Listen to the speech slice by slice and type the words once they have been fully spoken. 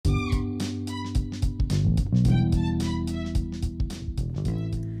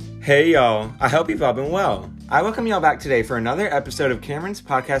Hey y'all, I hope you've all been well. I welcome y'all back today for another episode of Cameron's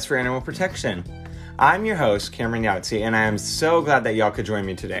Podcast for Animal Protection. I'm your host, Cameron Youtsey, and I am so glad that y'all could join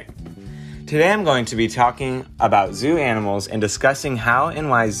me today. Today I'm going to be talking about zoo animals and discussing how and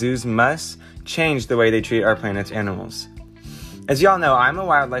why zoos must change the way they treat our planet's animals. As y'all know, I'm a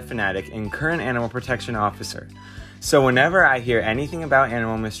wildlife fanatic and current animal protection officer, so whenever I hear anything about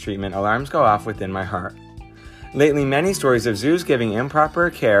animal mistreatment, alarms go off within my heart. Lately, many stories of zoos giving improper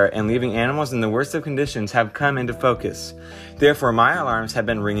care and leaving animals in the worst of conditions have come into focus. Therefore, my alarms have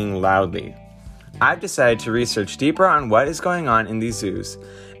been ringing loudly. I've decided to research deeper on what is going on in these zoos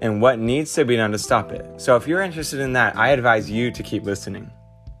and what needs to be done to stop it. So if you're interested in that, I advise you to keep listening.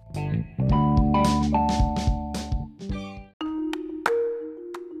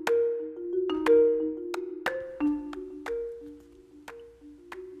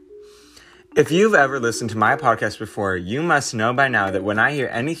 If you've ever listened to my podcast before, you must know by now that when I hear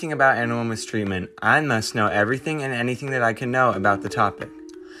anything about animal mistreatment, I must know everything and anything that I can know about the topic.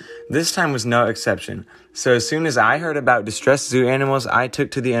 This time was no exception, so as soon as I heard about distressed zoo animals, I took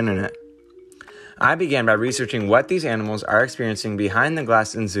to the internet. I began by researching what these animals are experiencing behind the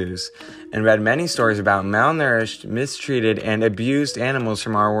glass in zoos, and read many stories about malnourished, mistreated, and abused animals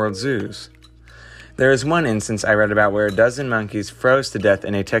from our world zoos. There is one instance I read about where a dozen monkeys froze to death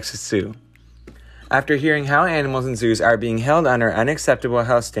in a Texas zoo. After hearing how animals in zoos are being held under unacceptable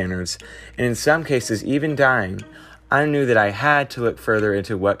health standards, and in some cases even dying, I knew that I had to look further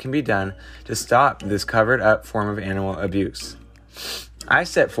into what can be done to stop this covered-up form of animal abuse. I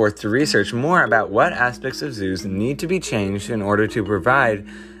set forth to research more about what aspects of zoos need to be changed in order to provide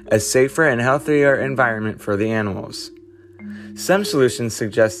a safer and healthier environment for the animals. Some solutions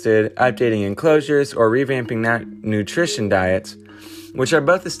suggested updating enclosures or revamping nutrition diets, which are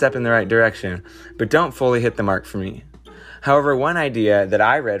both a step in the right direction, but don't fully hit the mark for me. However, one idea that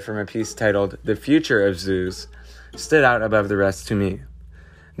I read from a piece titled "The Future of Zoos" stood out above the rest to me.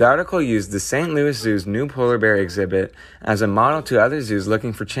 The article used the St. Louis Zoo's new polar bear exhibit as a model to other zoos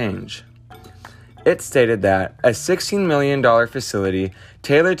looking for change. It stated that a $16 million facility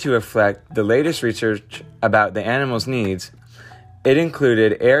tailored to reflect the latest research about the animal's needs. It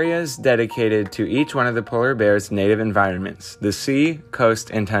included areas dedicated to each one of the polar bear's native environments, the sea, coast,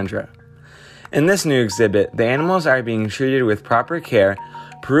 and tundra. In this new exhibit, the animals are being treated with proper care,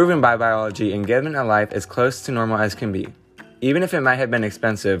 proven by biology, and given a life as close to normal as can be. Even if it might have been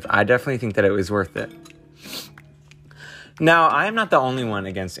expensive, I definitely think that it was worth it. Now, I am not the only one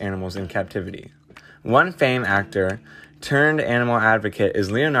against animals in captivity. One famed actor turned animal advocate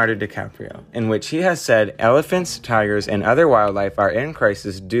is Leonardo DiCaprio, in which he has said elephants, tigers, and other wildlife are in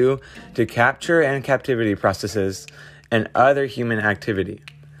crisis due to capture and captivity processes and other human activity.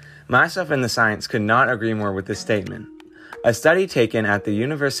 Myself and the science could not agree more with this statement. A study taken at the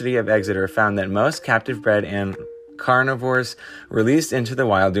University of Exeter found that most captive-bred and carnivores released into the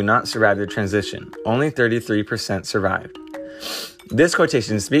wild do not survive the transition. Only 33% survived. This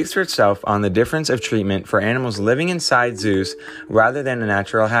quotation speaks for itself on the difference of treatment for animals living inside zoos rather than a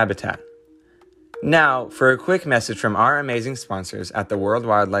natural habitat. Now, for a quick message from our amazing sponsors at the World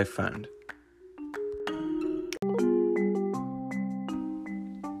Wildlife Fund.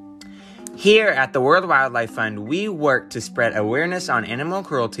 Here at the World Wildlife Fund, we work to spread awareness on animal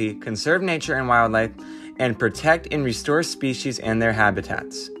cruelty, conserve nature and wildlife, and protect and restore species and their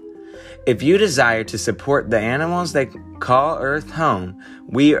habitats. If you desire to support the animals that call Earth home,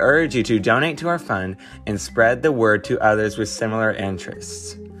 we urge you to donate to our fund and spread the word to others with similar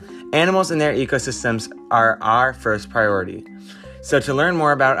interests. Animals and their ecosystems are our first priority. So to learn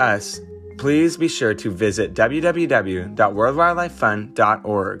more about us, please be sure to visit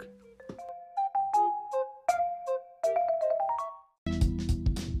www.worldwildlifefund.org.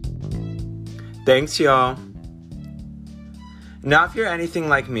 Thanks, y'all. Now, if you're anything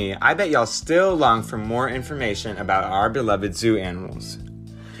like me, I bet y'all still long for more information about our beloved zoo animals.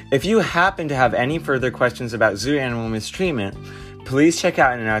 If you happen to have any further questions about zoo animal mistreatment, please check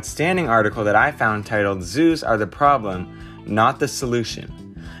out an outstanding article that I found titled "Zoos Are the Problem, Not the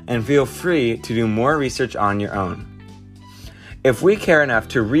Solution," and feel free to do more research on your own. If we care enough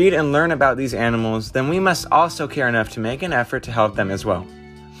to read and learn about these animals, then we must also care enough to make an effort to help them as well.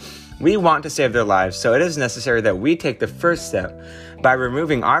 We want to save their lives, so it is necessary that we take the first step by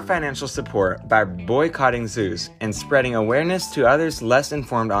removing our financial support by boycotting zoos and spreading awareness to others less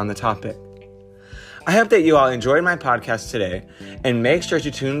informed on the topic. I hope that you all enjoyed my podcast today, and make sure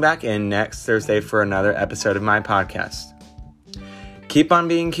to tune back in next Thursday for another episode of my podcast. Keep on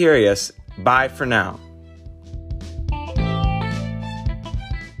being curious. Bye for now.